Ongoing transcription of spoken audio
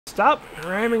Stop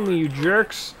ramming me, you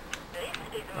jerks.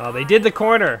 Oh, they did the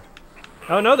corner.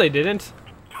 Oh, no, they didn't.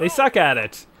 They suck at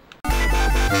it.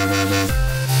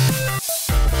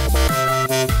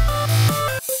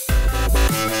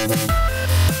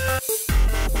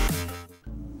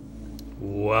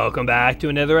 Welcome back to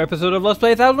another episode of Let's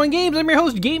Play 1001 Games. I'm your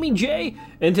host, Gaming Jay,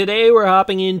 and today we're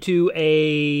hopping into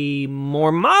a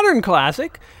more modern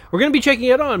classic. We're going to be checking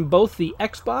it on both the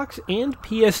Xbox and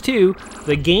PS2.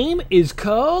 The game is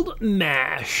called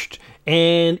Mashed,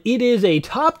 and it is a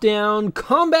top-down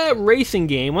combat racing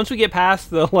game. Once we get past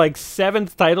the,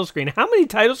 7th title screen. How many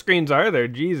title screens are there?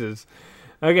 Jesus.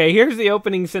 Okay, here's the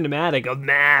opening cinematic of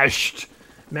Mashed.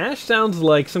 Mash sounds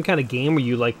like some kind of game where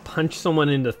you, punch someone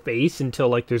in the face until,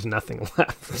 there's nothing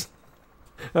left.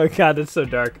 Oh, God, that's so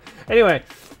dark. Anyway,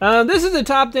 this is a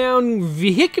top-down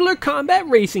vehicular combat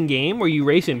racing game where you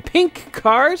race in pink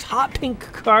cars, hot pink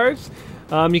cars.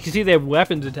 You can see they have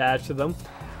weapons attached to them.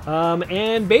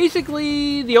 And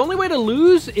basically, the only way to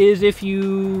lose is if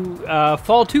you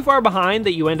fall too far behind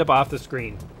that you end up off the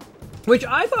screen. Which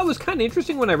I thought was kind of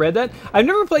interesting when I read that. I've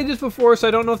never played this before, so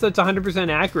I don't know if that's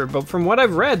 100% accurate, but from what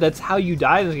I've read, that's how you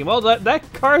die in this game. Well,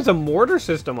 that car has a mortar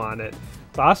system on it.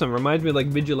 It's awesome. Reminds me of,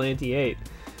 Vigilante 8.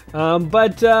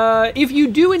 But if you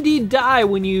do indeed die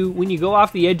when you go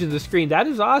off the edge of the screen, that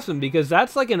is awesome, because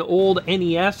that's like an old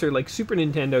NES or, Super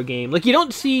Nintendo game. You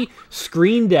don't see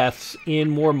screen deaths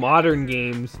in more modern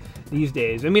games these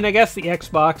days. I mean, I guess the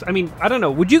Xbox, I don't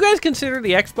know. Would you guys consider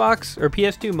the Xbox or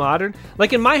PS2 modern?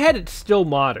 In my head, it's still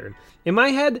modern. In my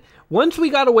head, once we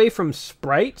got away from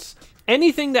sprites,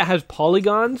 anything that has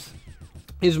polygons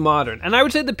is modern. And I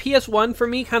would say the PS1 for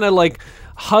me kind of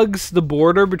hugs the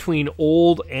border between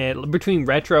between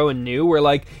retro and new,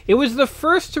 where it was the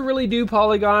first to really do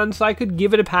polygons, so I could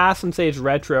give it a pass and say it's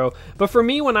retro. But for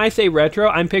me, when I say retro,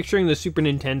 I'm picturing the Super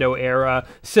Nintendo era,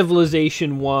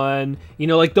 Civilization 1,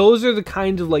 those are the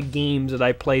kinds of games that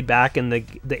I played back in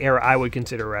the era I would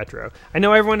consider retro. I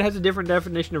know everyone has a different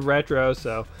definition of retro,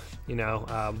 so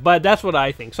but that's what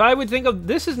I think. So I would think of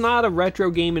this is not a retro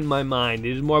game in my mind.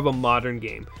 It is more of a modern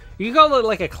game. You can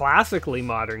call it a classically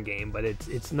modern game, but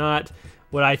it's not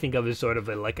what I think of as sort of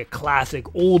a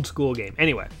classic old school game.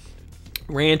 Anyway,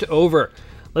 rant over.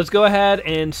 Let's go ahead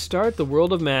and start the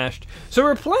world of Mashed. So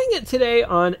we're playing it today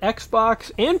on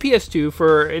Xbox and PS2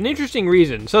 for an interesting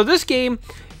reason. So this game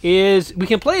is, we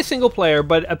can play a single player,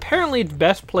 but apparently it's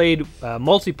best played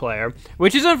multiplayer,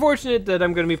 which is unfortunate that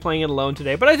I'm going to be playing it alone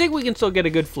today, but I think we can still get a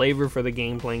good flavor for the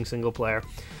game playing single player.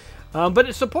 But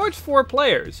it supports 4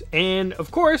 players, and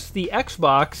of course the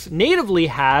Xbox natively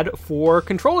had 4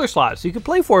 controller slots, so you could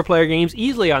play 4-player games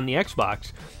easily on the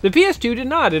Xbox. The PS2 did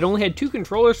not, it only had 2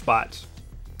 controller spots.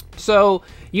 So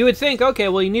you would think, okay,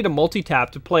 well, you need a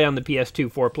multi-tap to play on the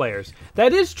PS2 4 players.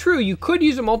 That is true, you could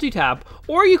use a multi-tap,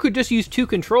 or you could just use 2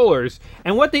 controllers.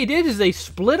 And what they did is they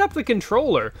split up the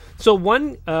controller. So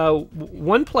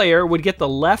one player would get the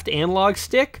left analog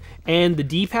stick and the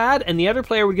D-pad, and the other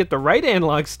player would get the right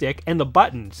analog stick and the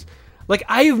buttons.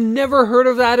 I have never heard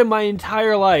of that in my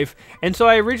entire life. And so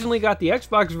I originally got the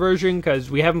Xbox version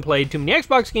because we haven't played too many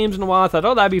Xbox games in a while. I thought,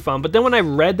 oh, that'd be fun. But then when I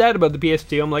read that about the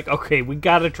PS2, I'm like, okay, we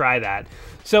gotta try that.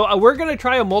 So we're gonna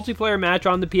try a multiplayer match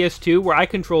on the PS2 where I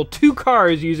control 2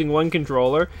 cars using 1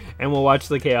 controller, and we'll watch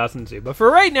the chaos ensue. But for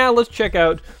right now, let's check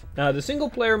out the single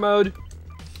player mode.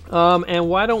 And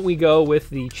why don't we go with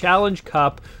the Challenge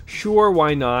Cup? Sure,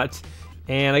 why not?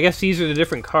 And I guess these are the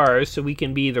different cars, so we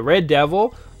can be the Red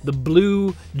Devil, the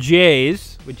Blue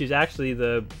Jays, which is actually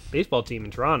the baseball team in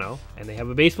Toronto, and they have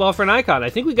a baseball for an icon. I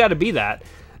think we got to be that.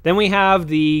 Then we have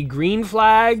the Green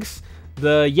Flags,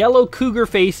 the Yellow Cougar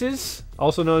Faces,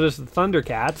 also known as the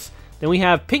Thundercats. Then we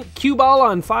have Pink Cue Ball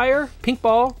on Fire, Pink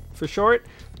Ball for short,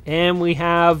 and we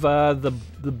have the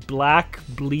Black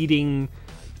Bleeding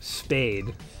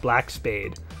Spade, Black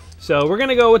Spade. So we're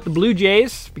gonna go with the Blue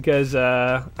Jays because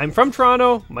I'm from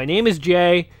Toronto. My name is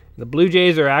Jay. The Blue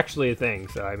Jays are actually a thing,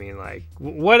 so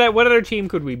what other team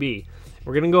could we be?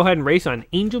 We're going to go ahead and race on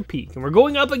Angel Peak, and we're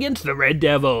going up against the Red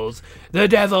Devils. The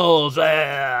Devils!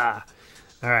 Ah!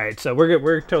 Alright, so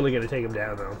we're totally going to take them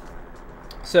down, though.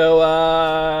 So,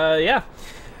 yeah.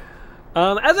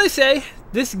 As I say,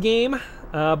 this game,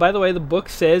 by the way, the book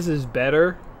says is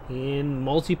better in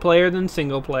multiplayer than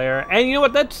single player. And you know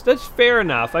what? That's fair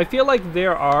enough. I feel like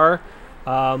there are...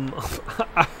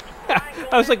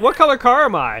 I was like, what color car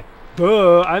am I?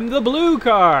 I'm the blue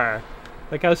car.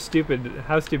 How stupid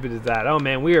is that? Oh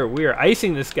man, we are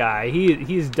icing this guy.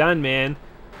 He's done, man.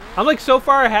 I'm so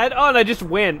far ahead. Oh, and I just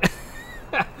win.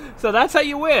 So that's how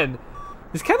you win.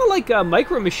 It's kind of like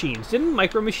Micro Machines. Didn't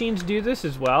Micro Machines do this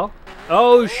as well?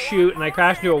 Oh shoot, and I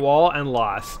crashed into a wall and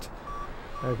lost.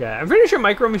 Okay, I'm pretty sure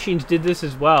Micro Machines did this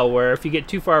as well, where if you get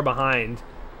too far behind,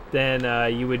 then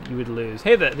you would lose.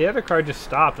 Hey, the other car just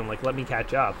stopped and like let me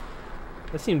catch up.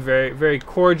 That seemed very, very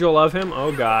cordial of him.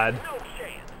 Oh God.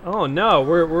 Oh no,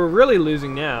 we're really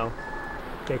losing now.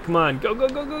 Okay, come on, go, go,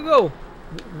 go, go, go.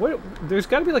 What? There's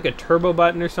got to be like a turbo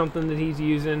button or something that he's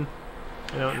using.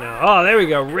 I don't know. Oh, there we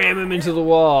go. Ram him into the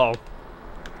wall.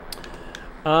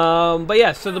 But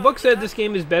yeah, so the book said this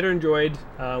game is better enjoyed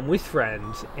with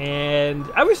friends, and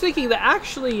I was thinking that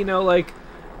actually, you know, like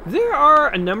there are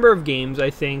a number of games I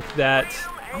think that.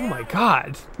 Oh my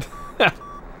God.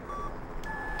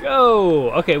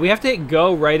 Go. Okay, we have to hit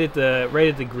go right at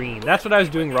the green. That's what I was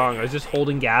doing wrong. I was just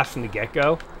holding gas from the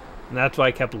get-go, and that's why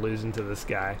I kept losing to this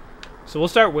guy. So we'll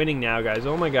start winning now, guys.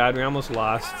 Oh my God, we almost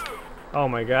lost. Oh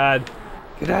my God.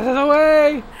 Get out of the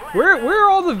way! Where are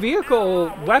all the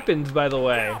vehicle weapons, by the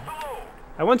way?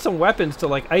 I want some weapons to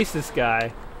like ice this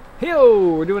guy.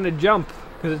 Hey-oh, we're doing a jump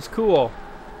because it's cool.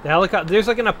 The helicopter. There's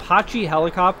like an Apache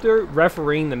helicopter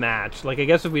refereeing the match. Like I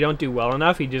guess if we don't do well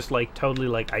enough, he just like totally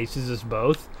like ices us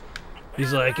both.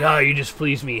 He's like, oh, you just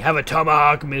pleased me. Have a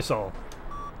tomahawk missile.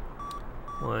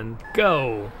 One,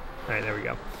 go. All right, there we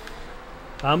go.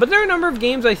 But there are a number of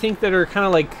games I think that are kind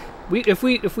of like. If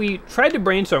we tried to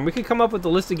brainstorm, we could come up with a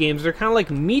list of games. They're kind of like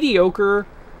mediocre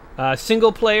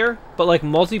single player, but like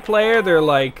multiplayer, they're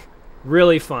like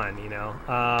really fun, you know.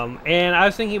 And I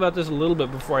was thinking about this a little bit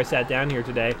before I sat down here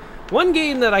today. One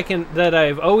game that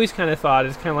I've always kind of thought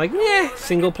is kind of like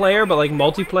single player, but like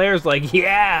multiplayer is like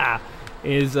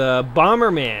is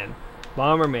Bomberman.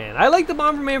 Bomberman. I like the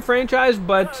Bomberman franchise,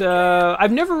 but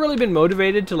I've never really been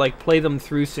motivated to like play them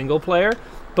through single player.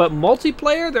 But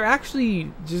multiplayer, they're actually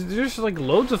just like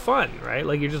loads of fun, right?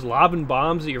 Like you're just lobbing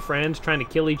bombs at your friends, trying to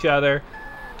kill each other.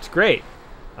 It's great.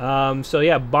 So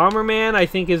yeah, Bomberman I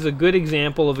think is a good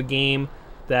example of a game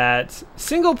that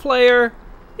single player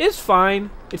is fine.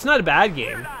 It's not a bad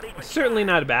game. It's certainly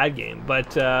not a bad game.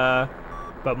 But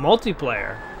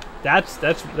multiplayer, that's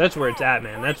where it's at,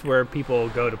 man. That's where people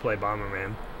go to play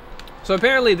Bomberman. So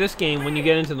apparently this game, when you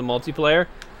get into the multiplayer,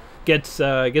 gets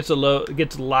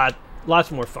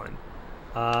lots more fun,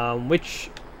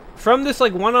 which from this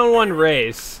like one-on-one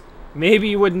race, maybe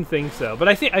you wouldn't think so, but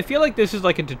I feel like this is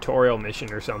like a tutorial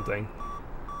mission or something.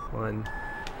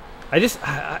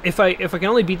 If I can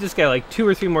only beat this guy like 2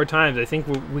 or 3 more times, I think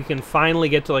we can finally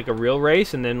get to like a real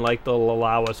race, and then like they'll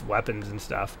allow us weapons and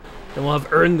stuff, and we'll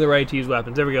have earned the right to use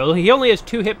weapons. There we go. He only has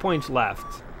 2 hit points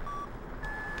left.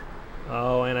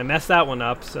 Oh, and I messed that one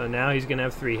up, so now he's gonna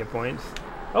have 3 hit points.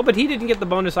 Oh, but he didn't get the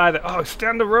bonus either. Oh, stay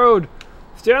on the road.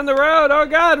 Stay on the road. Oh,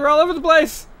 God, we're all over the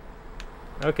place.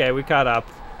 Okay, we caught up.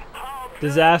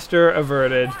 Disaster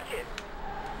averted.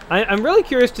 I'm really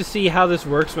curious to see how this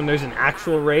works when there's an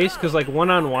actual race, because, like,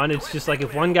 one-on-one, it's just like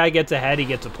if one guy gets ahead, he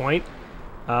gets a point.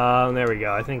 There we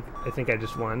go. I think I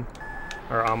just won.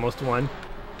 Or almost won.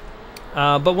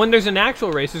 But when there's an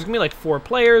actual race, there's going to be like 4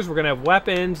 players. We're going to have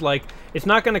weapons. Like, it's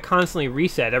not going to constantly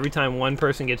reset every time one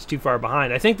person gets too far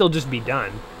behind. I think they'll just be done.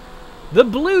 The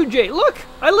Blue Jay. Look,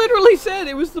 I literally said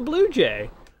it was the Blue Jay.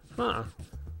 Huh.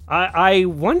 I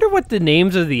wonder what the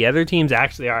names of the other teams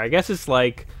actually are. I guess it's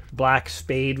like Black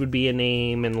Spade would be a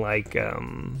name, and like,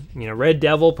 you know, Red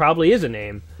Devil probably is a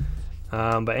name.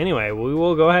 But anyway, we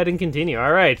will go ahead and continue.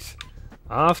 All right.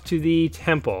 Off to the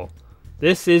temple.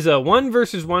 This is a 1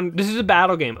 versus 1. This is a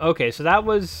battle game. Okay, so that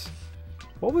was...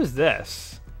 What was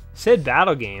this? Said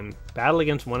battle game. Battle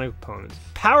against one opponent.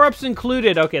 Power-ups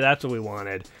included. Okay, that's what we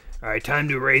wanted. All right, time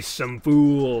to race some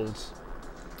fools.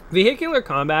 Vehicular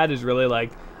combat is really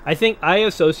like... I think I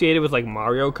associate it with like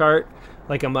Mario Kart.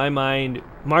 Like in my mind,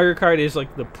 Mario Kart is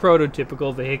like the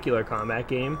prototypical vehicular combat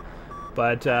game.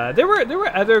 But there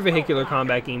were other vehicular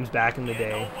combat games back in the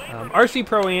day. RC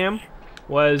Pro-Am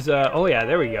was... oh yeah,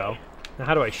 there we go. Now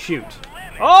how do I shoot?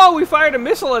 Oh, we fired a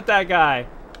missile at that guy.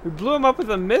 We blew him up with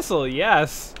a missile,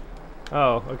 yes.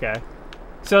 Oh, okay.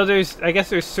 So I guess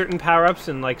there's certain power-ups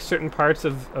in like certain parts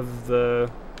of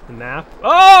the map.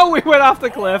 Oh, we went off the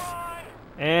cliff.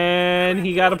 And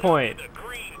he got a point.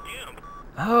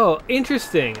 Oh,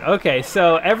 interesting. Okay,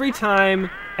 so every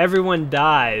time everyone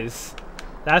dies,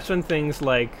 that's when things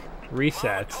like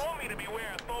reset.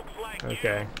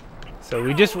 Okay. So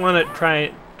we just want to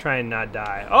try and not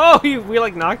die. Oh, we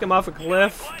like knocked him off a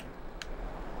cliff.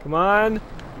 Come on.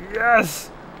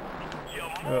 Yes.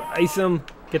 Oh, ice him.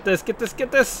 Get this, get this,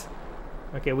 get this.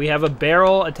 Okay, we have a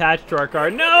barrel attached to our car.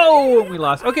 No, we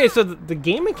lost. Okay, so the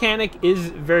game mechanic is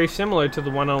very similar to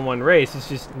the one-on-one race. It's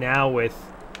just now with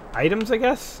items, I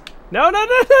guess. No, no,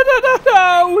 no, no, no, no,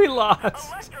 no. We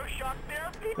lost.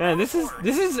 Man, this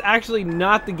is actually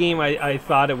not the game I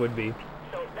thought it would be.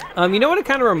 You know what it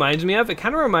kind of reminds me of? It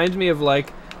kind of reminds me of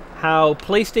like how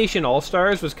PlayStation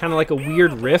All-Stars was kind of like a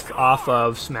weird riff off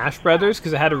of Smash Brothers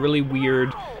because it had a really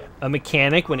weird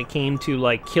mechanic when it came to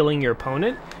like killing your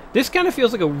opponent. This kind of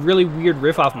feels like a really weird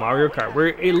riff off Mario Kart, where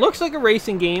it looks like a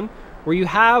racing game where you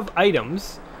have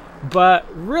items, but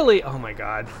really, oh my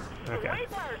god, okay.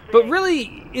 But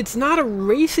really, it's not a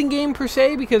racing game per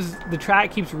se because the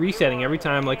track keeps resetting every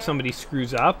time like somebody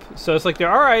screws up. So it's like there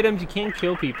are items, you can't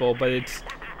kill people, but it's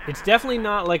definitely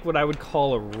not like what I would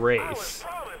call a race.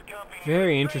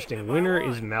 Very interesting. Winner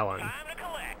is Melon.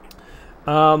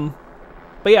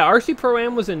 But yeah, RC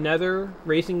Pro-Am was another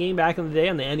racing game back in the day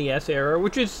on the NES era,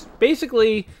 which is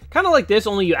basically kind of like this,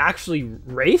 only you actually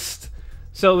raced.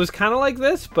 So it was kind of like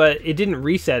this, but it didn't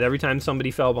reset every time somebody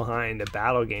fell behind. A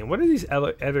battle game. What are these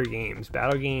other games?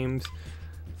 Battle games.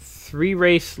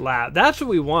 3-race lap. That's what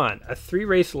we want. A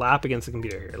 3-race lap against the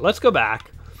computer here. Let's go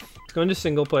back. Let's go into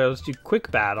single player. Let's do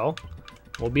quick battle.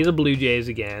 We'll be the Blue Jays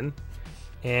again.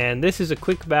 And this is a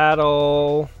quick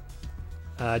battle.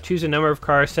 Choose a number of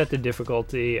cars, set the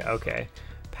difficulty. Okay.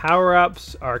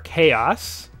 Power-ups are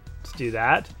chaos. Let's do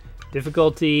that.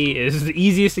 Difficulty is the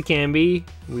easiest it can be.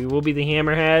 We will be the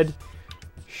hammerhead.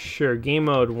 Sure. Game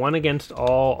mode, 1 against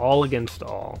all against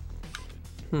all.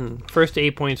 First to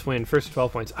 8 points win, first to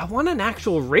 12 points. I want an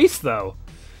actual race, though.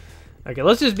 Okay,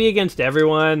 let's just be against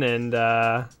everyone and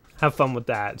have fun with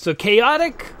that. So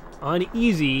chaotic on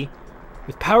easy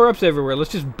with power-ups everywhere.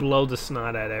 Let's just blow the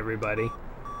snot at everybody.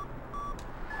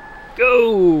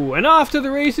 Go! And off to the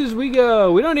races we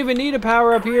go. We don't even need a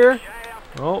power-up here.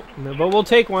 Oh, but we'll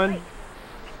take one.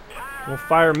 We'll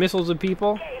fire missiles at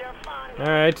people.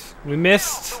 Alright, we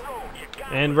missed.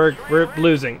 And we're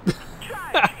losing.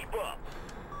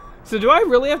 So do I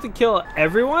really have to kill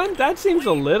everyone? That seems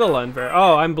a little unfair.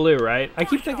 Oh, I'm blue, right? I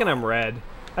keep thinking I'm red.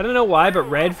 I don't know why, but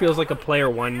red feels like a player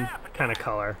 1 kind of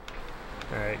color.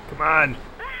 Alright, come on.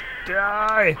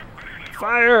 Die!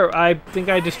 Fire! I think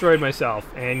I destroyed myself.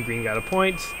 And green got a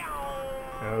point.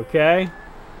 Okay.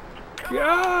 Go!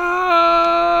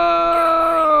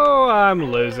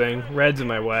 I'm losing. Red's in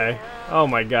my way. Oh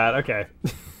my god, okay.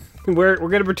 We're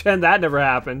gonna pretend that never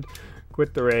happened.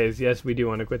 Quit the race. Yes, we do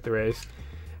want to quit the race.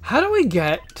 How do we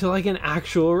get to like an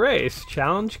actual race?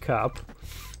 Challenge Cup.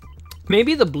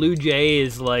 Maybe the Blue Jay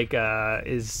is like a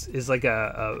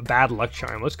bad luck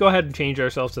charm. Let's go ahead and change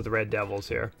ourselves to the Red Devils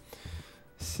here.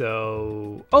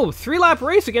 So, oh, 3-lap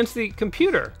race against the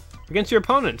computer, against your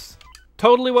opponents.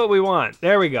 Totally what we want.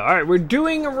 There we go. All right, we're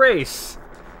doing a race.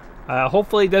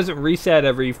 Hopefully it doesn't reset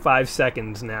every 5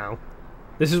 seconds now.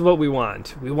 This is what we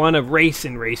want. We want a race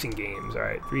in racing games. All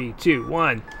right, 3, 2,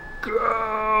 1,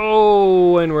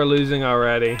 go! And we're losing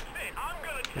already.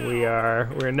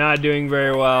 We're not doing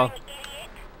very well.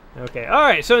 Okay, all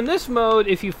right, so in this mode,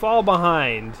 if you fall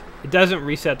behind, it doesn't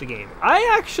reset the game.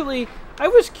 I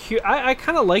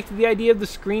kind of liked the idea of the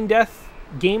screen death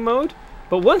game mode,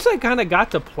 but once I kind of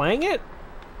got to playing it,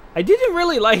 I didn't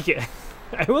really like it.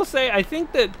 I will say, I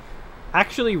think that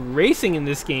actually racing in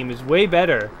this game is way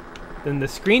better than the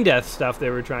screen death stuff they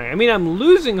were trying. I mean, I'm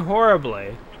losing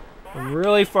horribly. I'm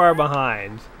really far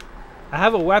behind. I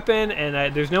have a weapon,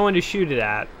 and there's no one to shoot it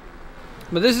at.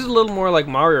 But this is a little more like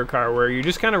Mario Kart, where you're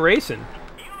just kind of racing.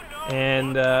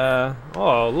 And,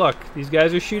 oh, look. These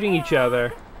guys are shooting each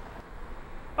other.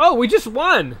 Oh, we just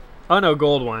won! Oh, no,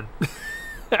 gold won.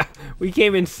 We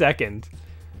came in second.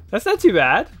 That's not too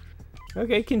bad.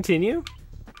 Okay, continue.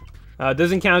 It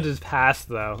doesn't count as pass,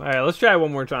 though. All right, let's try it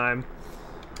one more time.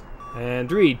 And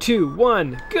 3, 2,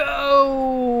 1,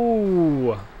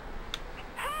 go!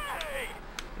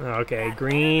 Okay,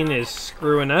 green is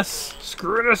screwing us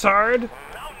hard.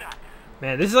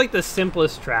 Man, this is like the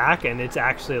simplest track, and it's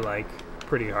actually like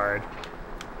pretty hard.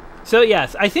 So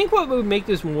yes, I think what would make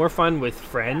this more fun with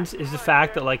friends is the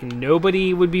fact that like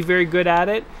nobody would be very good at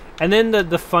it, and then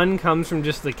the fun comes from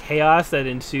just the chaos that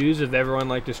ensues of everyone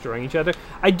like destroying each other.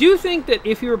 I do think that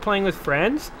if you were playing with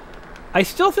friends, I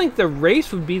still think the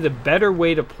race would be the better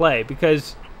way to play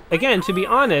because, again, to be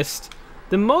honest,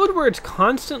 the mode where it's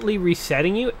constantly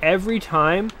resetting you every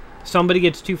time somebody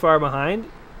gets too far behind,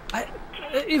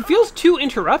 it feels too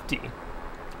interrupty.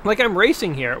 Like I'm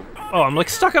racing here. Oh, I'm like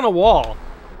stuck on a wall.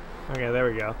 Okay,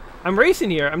 there we go. I'm racing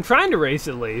here. I'm trying to race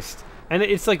at least. And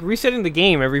it's like resetting the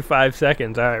game every 5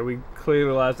 seconds. All right, we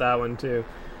clearly lost that one too.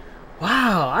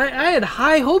 Wow, I had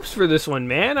high hopes for this one,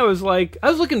 man. I was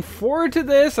looking forward to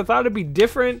this. I thought it'd be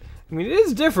different. I mean, it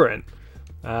is different.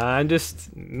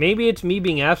 Maybe it's me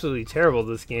being absolutely terrible at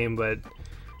this game, but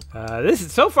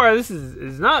so far this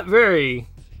is not very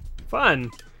fun.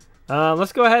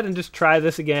 Let's go ahead and just try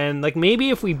this again. Like maybe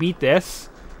if we beat this,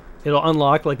 it'll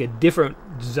unlock like a different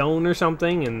zone or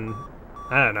something, and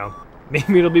I don't know.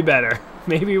 Maybe it'll be better.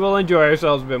 Maybe we'll enjoy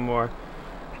ourselves a bit more.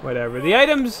 Whatever. The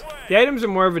items are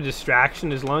more of a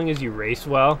distraction. As long as you race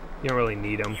well, you don't really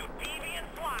need them.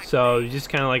 So you just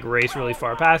kind of like race really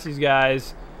far past these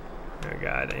guys. Oh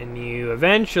god, and you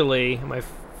eventually, am I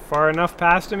far enough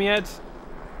past them yet?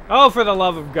 Oh, for the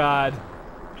love of God.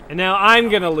 And now I'm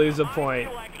gonna lose a point.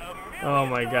 Oh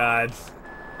my god.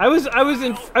 I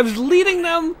was leading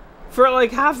them for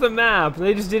like half the map.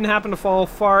 They just didn't happen to fall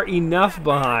far enough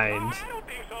behind.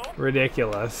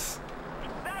 Ridiculous.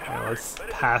 Right, let's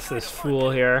pass this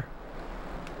fool here.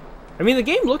 I mean, the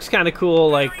game looks kind of cool,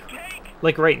 like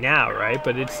right now, right?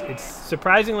 But it's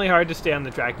surprisingly hard to stay on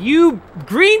the track.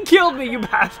 Green killed me, you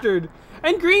bastard!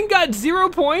 And Green got 0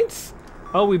 points?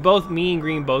 Oh, me and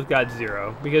Green both got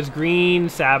 0 because Green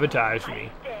sabotaged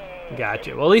me.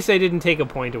 Gotcha. Well, at least they didn't take a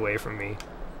point away from me.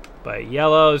 But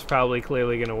Yellow is probably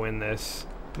clearly gonna win this.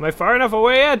 Am I far enough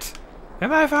away yet?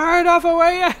 Am I far enough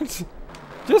away yet?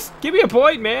 Just give me a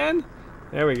point, man.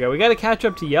 There we go. We gotta catch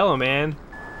up to Yellow, man.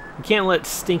 We can't let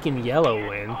stinking Yellow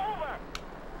win.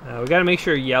 We gotta make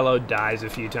sure Yellow dies a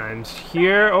few times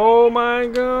here. Oh my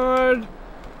god.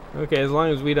 Okay, as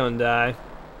long as we don't die.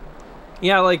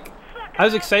 Yeah, like, I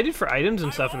was excited for items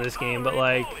and stuff in this game, but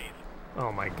like,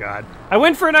 oh my god. I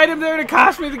went for an item there to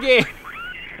cost me the game.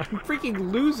 I'm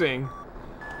freaking losing.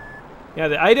 Yeah,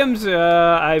 the items,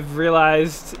 I've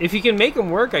realized, if you can make them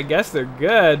work, I guess they're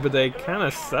good, but they kind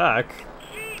of suck.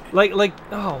 Like,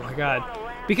 oh my god.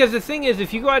 Because the thing is,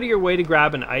 if you go out of your way to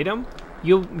grab an item,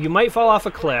 you might fall off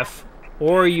a cliff,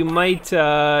 or you might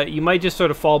just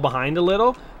sort of fall behind a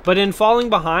little. But in falling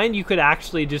behind, you could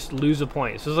actually just lose a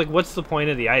point. So it's like, what's the point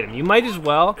of the item? You might as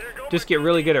well just get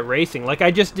really good at racing, like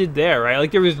I just did there, right?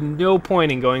 Like there was no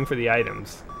point in going for the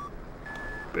items.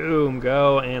 Boom,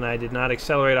 go, and I did not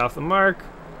accelerate off the mark.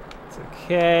 It's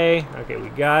okay. Okay, we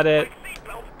got it.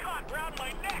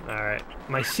 Alright,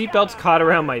 my seatbelt's caught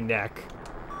around my neck.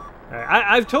 Alright,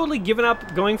 I've totally given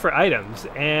up going for items,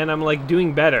 and I'm like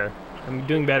doing better. I'm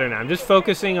doing better now. I'm just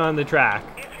focusing on the track.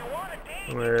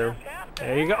 There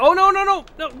you go. Oh, no, no, no.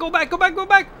 No, go back, go back, go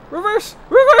back. Reverse,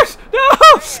 reverse. No!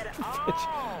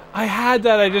 I had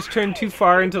that. I just turned too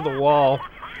far into the wall.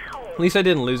 At least I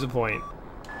didn't lose a point.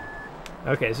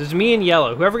 Okay, so it's me and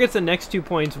Yellow. Whoever gets the next 2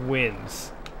 points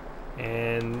wins.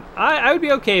 And I would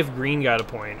be okay if Green got a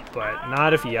point, but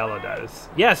not if Yellow does.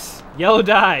 Yes, Yellow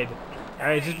died. All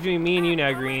right, it's just between me and you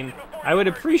now, Green. I would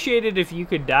appreciate it if you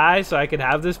could die so I could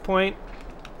have this point,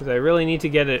 because I really need to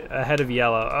get it ahead of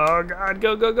Yellow. Oh god,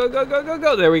 go, go, go, go, go, go,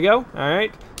 go. There we go. All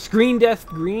right. Screen death,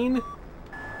 Green.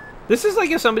 This is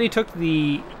like if somebody took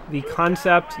the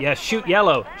concept. Yeah, shoot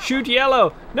Yellow. Shoot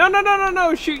Yellow. No, no, no, no,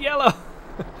 no. Shoot Yellow.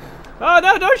 Oh,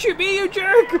 no, don't shoot me, you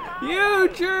jerk. You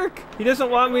jerk. He doesn't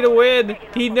want me to win.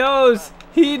 He knows.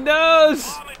 He knows.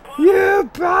 You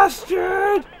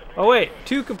bastard. Oh, wait.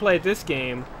 2 can play at this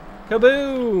game.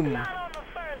 Kaboom.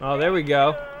 Oh, there we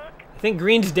go. I think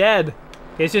Green's dead.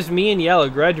 It's just me and Yellow,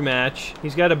 grudge match.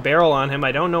 He's got a barrel on him.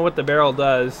 I don't know what the barrel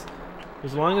does.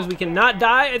 As long as we can not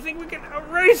die, I think we can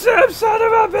erase him, son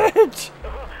of a bitch!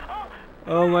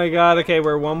 Oh my god, okay,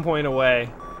 we're 1 point away.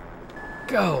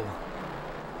 Go!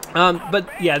 But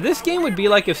yeah, this game would be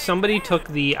like if somebody took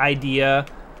the idea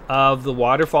of the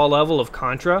waterfall level of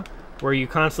Contra, where you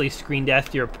constantly screen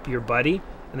death your buddy,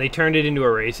 and they turned it into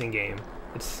a racing game.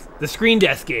 It's the screen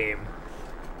death game.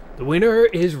 The winner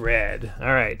is red.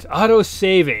 Alright,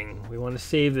 auto-saving. We want to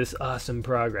save this awesome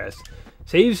progress.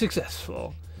 Save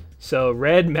successful. So,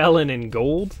 red, melon, and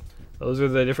gold. Those are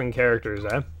the different characters,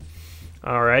 eh?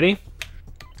 Alrighty.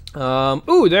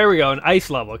 Ooh, there we go, an ice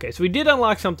level. Okay, so we did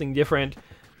unlock something different.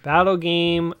 Battle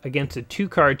game against a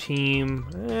 2-car team.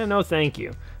 No thank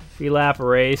you. Free lap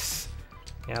race.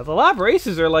 Yeah, the lap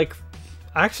races are like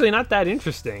actually not that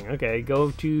interesting. Okay, go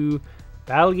to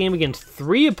battle game against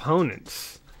 3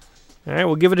 opponents. Alright,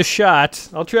 we'll give it a shot.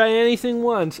 I'll try anything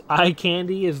once. Eye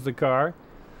candy is the car.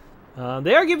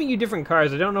 They are giving you different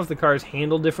cars. I don't know if the cars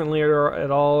handle differently at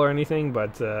all or anything,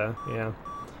 but yeah.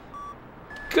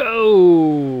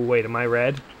 Go! Wait, am I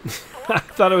red? I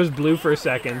thought it was blue for a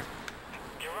second.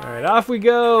 Alright, off we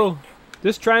go.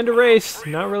 Just trying to race.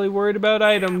 Not really worried about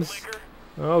items.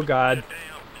 Oh, God.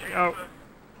 Oh.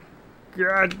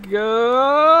 God,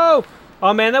 go!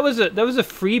 Oh, man, that was a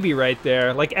freebie right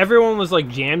there. Like, everyone was, like,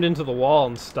 jammed into the wall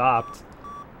and stopped.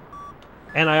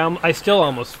 And I still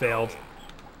almost failed.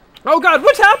 Oh, God,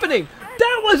 what's happening?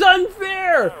 That was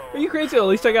unfair! Are you crazy? At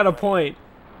least I got a point.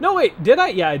 No, wait, did I?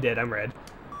 Yeah, I did. I'm red.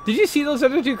 Did you see those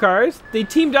other 2 cars? They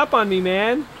teamed up on me,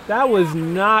 man. That was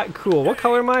not cool. What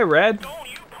color am I? Red?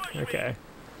 Okay.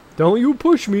 Don't you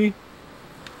push me.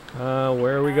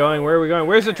 Where are we going? Where are we going?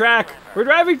 Where's the track? We're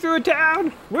driving through a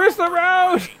town. Where's the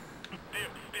road?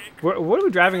 What are we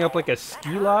driving up, like a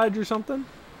ski lodge or something?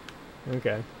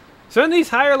 Okay. So in these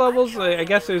higher levels, I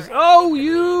guess there's... Oh,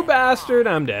 you bastard!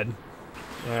 I'm dead.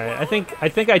 All right. I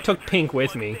think I took pink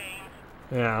with me.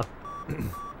 Yeah.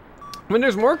 When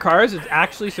there's more cars, it's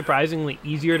actually surprisingly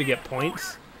easier to get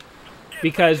points.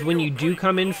 Because when you do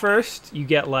come in first, you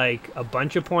get like a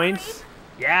bunch of points.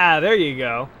 Yeah, there you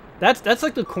go. That's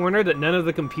like the corner that none of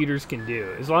the computers can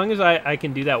do. As long as I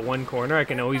can do that one corner, I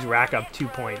can always rack up 2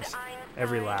 points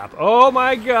every lap. Oh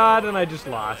my god, and I just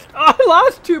lost. Oh, I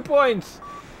lost 2 points!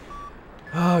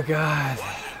 Oh god.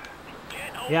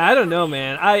 Yeah, I don't know,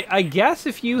 man. I guess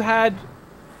if you had...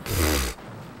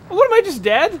 What, am I just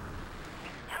dead?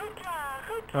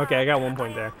 Okay, I got 1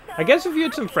 point there. I guess if you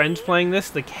had some friends playing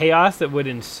this, the chaos that would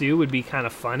ensue would be kind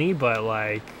of funny, but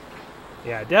like...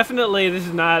 Yeah, definitely this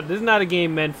is not a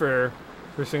game meant for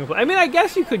single player. I mean, I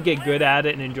guess you could get good at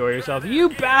it and enjoy yourself. You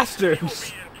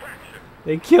bastards!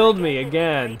 They killed me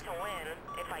again.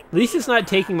 At least it's not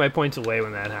taking my points away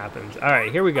when that happens.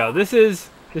 Alright, here we go. This is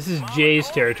Jay's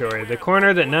territory. The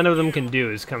corner that none of them can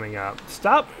do is coming up.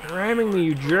 Stop ramming me,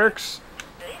 you jerks.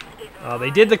 Oh,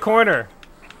 they did the corner.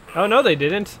 Oh, no, they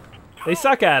didn't. They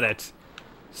suck at it.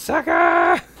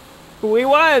 Sucker! We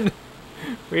won!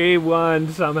 We won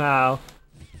somehow.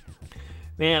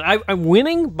 Man, I'm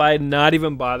winning by not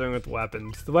even bothering with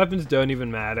weapons. The weapons don't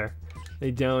even matter. They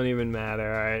don't even matter.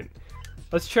 All right,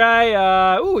 let's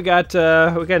try. We got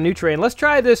a new terrain. Let's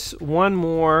try this one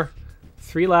more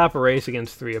 3-lap race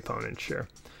against 3 opponents. Sure.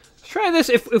 Let's try this.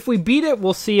 If we beat it,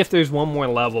 we'll see if there's one more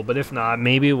level. But if not,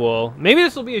 maybe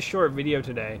this will be a short video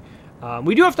today.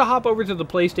 We do have to hop over to the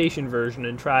PlayStation version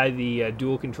and try the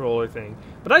dual controller thing.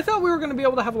 But I thought we were going to be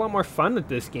able to have a lot more fun with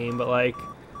this game, but like,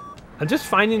 I'm just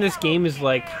finding this game is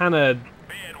like kind of,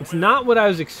 it's not what I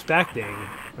was expecting.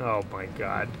 Oh my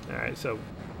god. Alright, so,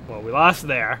 well, we lost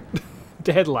there.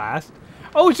 Dead last.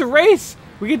 Oh, it's a race!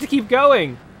 We get to keep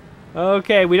going!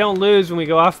 Okay, we don't lose when we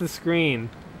go off the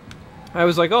screen. I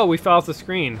was like, oh, we fell off the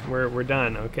screen. We're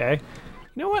done, okay.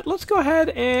 You know what? Let's go ahead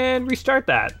and restart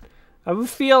that. I have a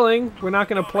feeling we're not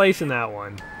going to place in that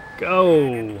one.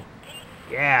 Go!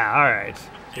 Yeah, alright.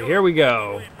 So here we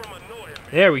go.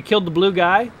 There, we killed the blue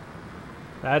guy.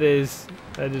 That is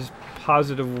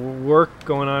positive work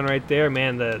going on right there.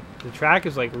 Man, the track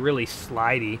is like really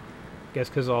slidey. I guess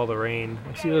because of all the rain.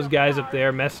 I see those guys up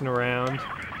there messing around.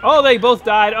 Oh, they both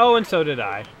died. Oh, and so did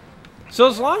I. So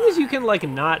as long as you can like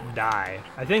not die,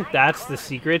 I think that's the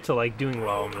secret to like doing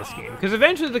well in this game. Because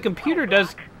eventually the computer does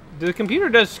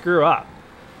screw up.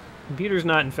 The computer's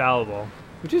not infallible,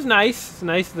 which is nice. It's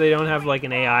nice that they don't have like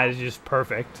an AI that's just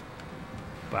perfect.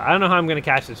 But I don't know how I'm gonna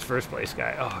catch this first place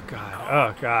guy. Oh god.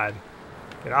 Oh god.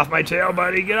 Get off my tail,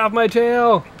 buddy. Get off my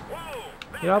tail.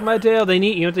 Get off my tail.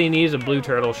 You know what they need is a blue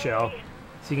turtle shell,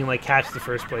 so you can like catch the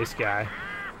first place guy.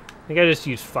 I think I just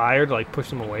used fire to like push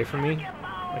them away from me.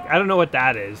 Like, I don't know what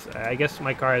that is. I guess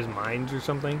my car has mines or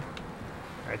something.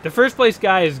 All right, the first place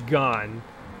guy is gone.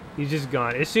 He's just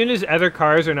gone. As soon as other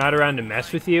cars are not around to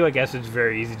mess with you, I guess it's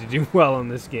very easy to do well in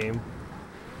this game.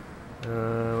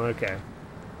 Okay.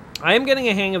 I am getting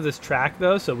a hang of this track,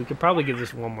 though, so we could probably give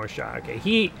this one more shot. Okay,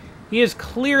 he is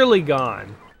clearly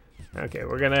gone. Okay,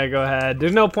 we're going to go ahead.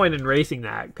 There's no point in racing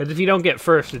that, because if you don't get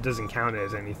first, it doesn't count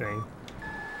as anything.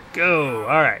 Go!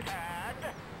 All right.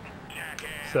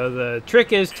 So the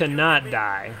trick is to not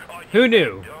die. Who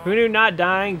knew? Who knew not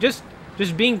dying? Just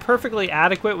being perfectly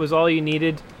adequate was all you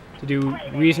needed to do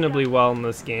reasonably well in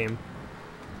this game.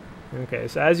 Okay,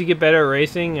 so as you get better at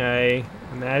racing, I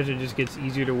imagine it just gets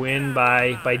easier to win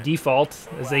by default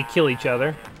as they kill each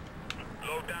other.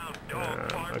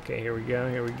 Okay, here we go,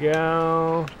 here we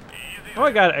go. Oh,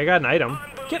 I got an item.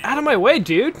 Get out of my way,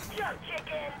 dude!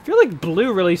 I feel like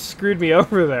blue really screwed me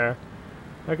over there.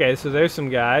 Okay, so there's some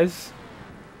guys.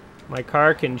 My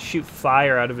car can shoot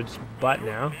fire out of its butt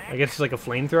now. I guess it's like a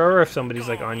flamethrower if somebody's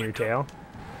like on your tail.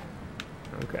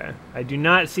 Okay. I do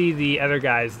not see the other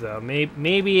guys though.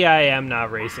 Maybe I am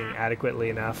not racing adequately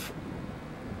enough.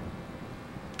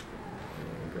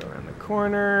 Go around the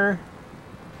corner.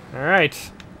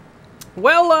 Alright.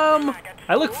 Well,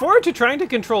 I look forward to trying to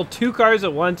control 2 cars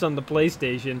at once on the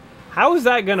PlayStation. How is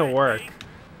that gonna work?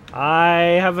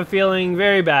 I have a feeling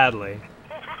very badly.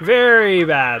 Very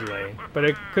badly. But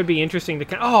it could be interesting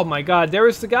to... Oh my god, there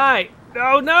was the guy!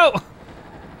 Oh no!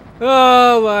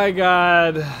 Oh my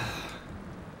god.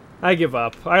 I give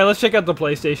up. Alright, let's check out the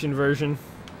PlayStation version.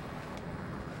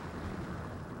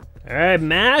 Alright,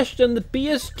 mashed on the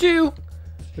PS2.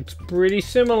 Looks pretty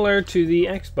similar to the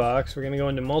Xbox. We're gonna go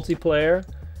into multiplayer.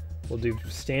 We'll do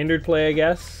standard play, I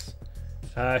guess.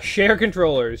 Share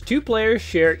controllers. 2 players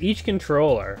share each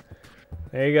controller.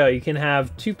 There you go. You can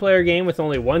have 2-player game with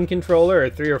only 1 controller, or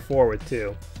 3 or 4 with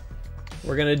 2.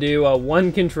 We're gonna do a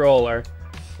 1 controller.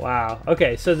 Wow.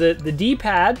 Okay, so the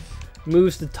D-pad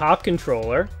moves the top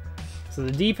controller. So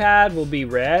the D-pad will be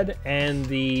red, and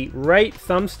the right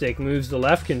thumbstick moves the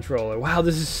left controller. Wow,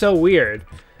 this is so weird.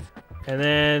 And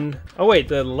then, oh wait,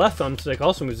 the left thumbstick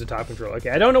also moves the top controller. Okay,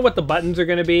 I don't know what the buttons are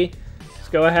gonna be. Let's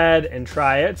go ahead and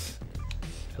try it.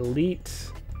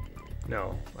 Elite.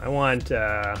 No, I want,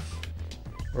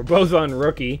 we're both on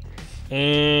rookie.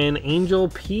 And Angel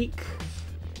Peak.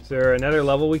 Is there another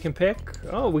level we can pick?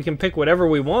 Oh, we can pick whatever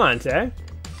we want, eh?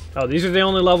 Oh, these are the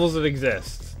only levels that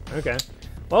exist. Okay.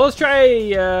 Well, let's try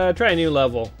a new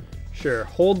level. Sure.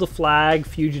 Hold the flag,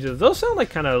 fugitive. Those sound like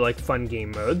kind of like fun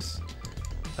game modes.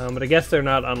 But I guess they're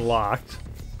not unlocked.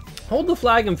 Hold the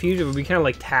flag and fugitive would be kind of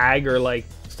like tag or like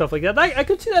stuff like that. I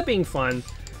could see that being fun.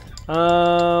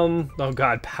 Oh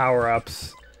god,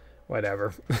 power-ups.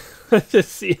 Whatever. Let's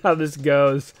just see how this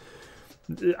goes.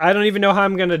 I don't even know how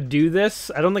I'm gonna do this.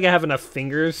 I don't think I have enough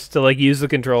fingers to like use the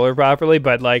controller properly,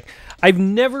 but like I've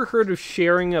never heard of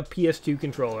sharing a PS2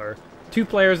 controller. 2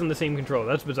 players on the same controller.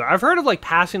 That's bizarre. I've heard of like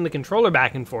passing the controller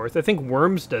back and forth. I think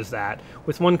Worms does that.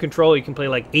 With 1 controller you can play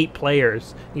like 8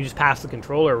 players. You just pass the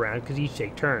controller around because each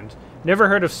take turns. Never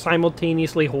heard of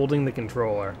simultaneously holding the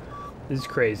controller. This is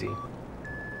crazy.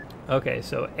 Okay,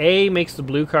 so A makes the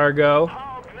blue car go.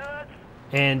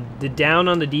 And the down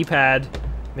on the D-pad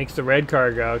makes the red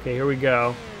car go. Okay, here we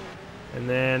go. And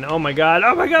then, oh my god,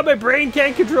 my brain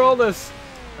can't control this.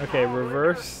 Okay,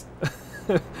 reverse.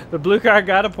 The blue car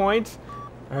got a point.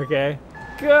 Okay,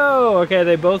 go. Okay,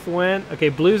 they both went. Okay,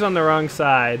 blue's on the wrong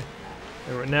side.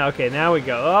 Now, okay, now we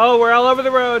go. Oh, we're all over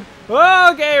the road.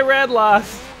 Oh, okay, red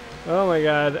lost. Oh my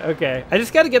god, okay. I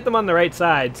just gotta get them on the right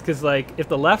sides, because like, if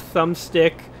the left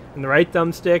thumbstick and the right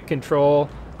thumbstick control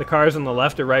the cars on the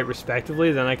left or right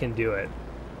respectively, then I can do it.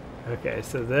 Okay,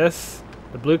 so this,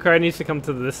 the blue car needs to come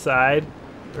to this side.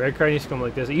 The red car needs to come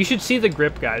like this. You should see the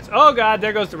grip, guys. Oh god,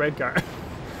 there goes the red car.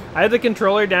 I have the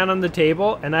controller down on the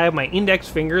table, and I have my index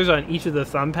fingers on each of the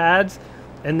thumb pads,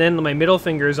 and then my middle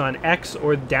fingers on X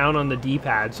or down on the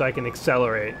D-pad so I can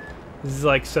accelerate. This is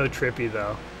like so trippy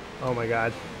though. Oh my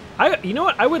god. You know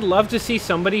what? I would love to see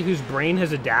somebody whose brain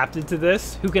has adapted to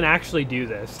this, who can actually do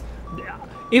this.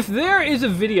 If there is a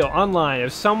video online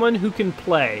of someone who can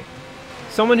play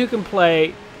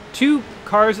 2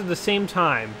 cars at the same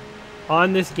time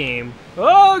on this game,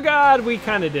 oh god, we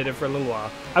kind of did it for a little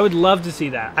while. I would love to see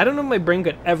that. I don't know if my brain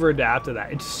could ever adapt to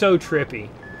that. It's so trippy.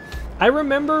 I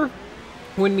remember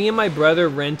when me and my brother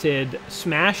rented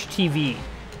Smash TV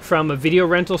from a video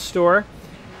rental store,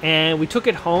 and we took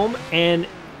it home, and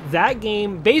that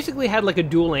game basically had like a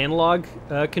dual analog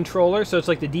controller. So it's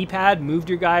like the D-pad moved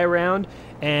your guy around,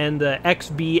 and the X,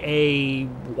 B, A,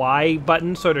 Y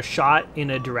button sort of shot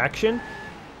in a direction.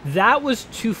 That was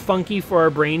too funky for our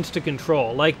brains to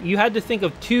control. Like, you had to think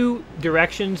of 2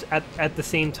 directions at the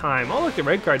same time. Oh, look, the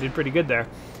red car did pretty good there.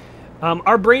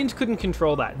 Our brains couldn't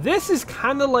control that. This is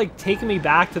kind of like taking me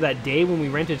back to that day when we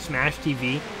rented Smash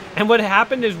TV. And what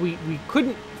happened is we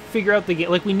couldn't figure out the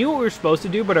game. Like, we knew what we were supposed to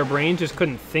do, but our brains just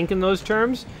couldn't think in those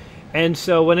terms. And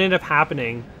so what ended up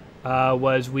happening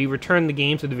was we returned the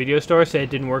game to the video store, said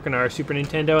it didn't work on our Super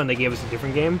Nintendo, and they gave us a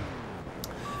different game.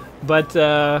 But,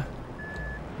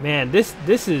 man, this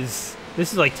is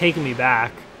like taking me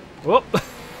back. Whoop.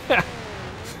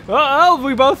 Oh,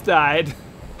 we both died.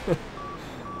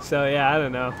 So yeah, I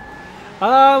don't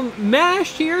know.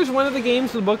 MASH here is one of the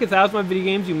games in the book, 1,001 Video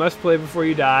Games You Must Play Before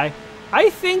You Die. I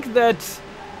think that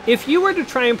if you were to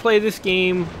try and play this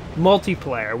game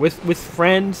multiplayer with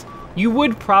friends, you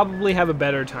would probably have a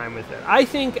better time with it. I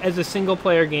think as a single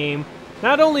player game,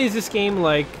 not only is this game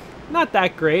like not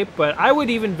that great, but I would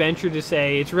even venture to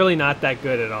say it's really not that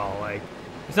good at all. Like,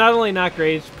 it's not only not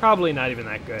great, it's probably not even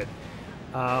that good.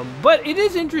 But it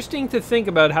is interesting to think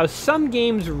about how some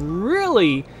games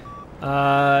really,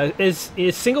 as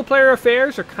single-player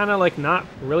affairs are kind of like not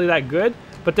really that good,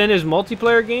 but then as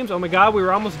multiplayer games, oh my god, we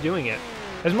were almost doing it.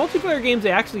 As multiplayer games,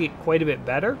 they actually get quite a bit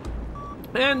better.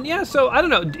 And yeah, so I don't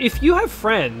know, if you have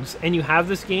friends and you have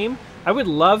this game, I would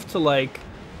love to like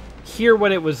hear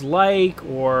what it was like,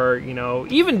 or, you know,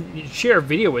 even share a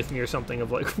video with me or something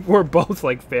of like, we're both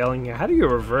like failing here. How do you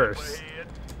reverse?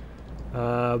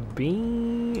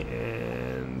 B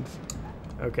and...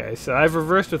 Okay, so I've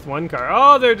reversed with one car.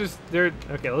 Oh, they're...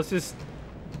 Okay, let's just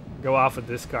go off with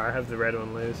this car, have the red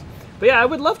one lose. But yeah, I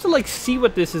would love to like see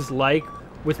what this is like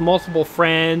with multiple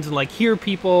friends, and like hear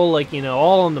people like, you know,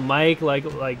 all on the mic,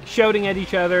 like shouting at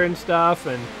each other and stuff,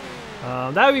 and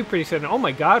that would be pretty exciting. Oh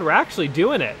my god, we're actually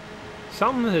doing it.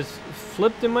 Something has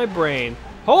flipped in my brain.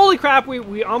 Holy crap,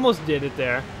 we almost did it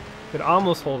there. Could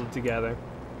almost hold it together.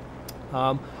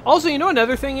 Also, you know,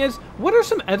 another thing is, what are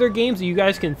some other games that you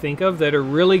guys can think of that are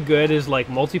really good as like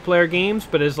multiplayer games,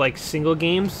 but as like single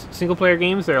player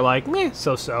games, they're like meh,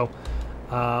 so.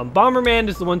 Bomberman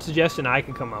is the one suggestion I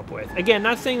can come up with. Again,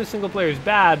 not saying the single player is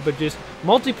bad, but just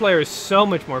multiplayer is so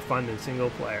much more fun than single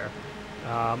player.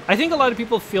 I think a lot of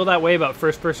people feel that way about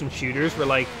first-person shooters, where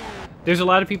like there's a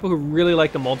lot of people who really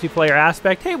like the multiplayer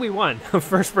aspect. Hey, we won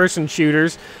first-person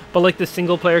shooters, but like the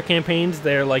single-player campaigns,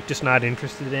 they're like just not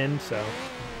interested in. So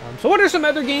what are some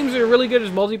other games that are really good as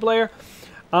multiplayer?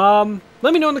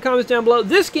 Let me know in the comments down below.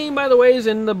 This game, by the way, is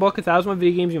in the book 1001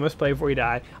 Video Games You Must Play Before You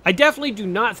Die. I definitely do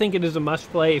not think it is a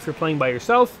must-play if you're playing by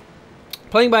yourself.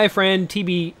 Playing by a friend,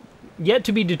 yet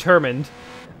to be determined.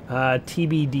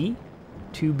 TBD,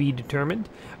 to be determined.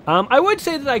 I would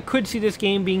say that I could see this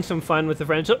game being some fun with a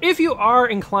friend. So if you are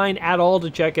inclined at all to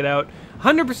check it out,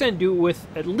 100% do it with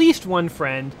at least one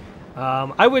friend.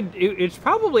 It's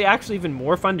probably actually even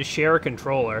more fun to share a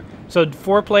controller. So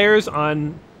 4 players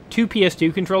on 2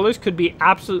 PS2 controllers could be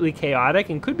absolutely chaotic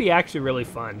and could be actually really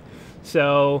fun.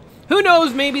 So who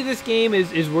knows, maybe this game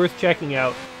is worth checking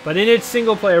out, but in its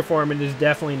single player form, it is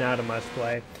definitely not a must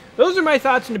play. Those are my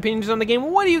thoughts and opinions on the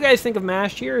game. What do you guys think of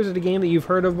Mashed here? Is it a game that you've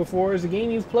heard of before? Is it a game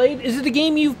you've played? Is it a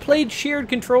game you've played shared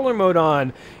controller mode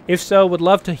on? If so, would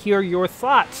love to hear your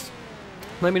thoughts.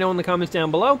 Let me know in the comments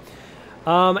down below.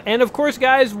 And of course,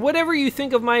 guys, whatever you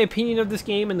think of my opinion of this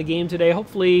game and the game today,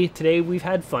 hopefully today we've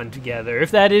had fun together. If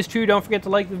that is true, don't forget to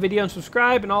like the video and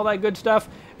subscribe and all that good stuff.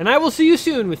 And I will see you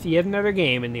soon with yet another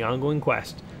game in the ongoing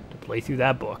quest to play through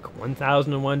that book,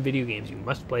 1001 Video Games You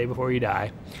Must Play Before You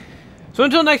Die. So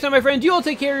until next time, my friends, you all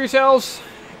take care of yourselves,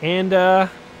 and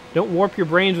don't warp your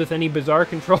brains with any bizarre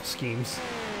control schemes.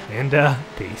 And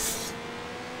peace.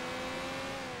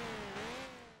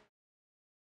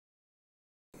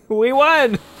 We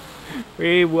won!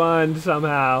 We won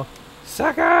somehow.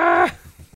 Sucker!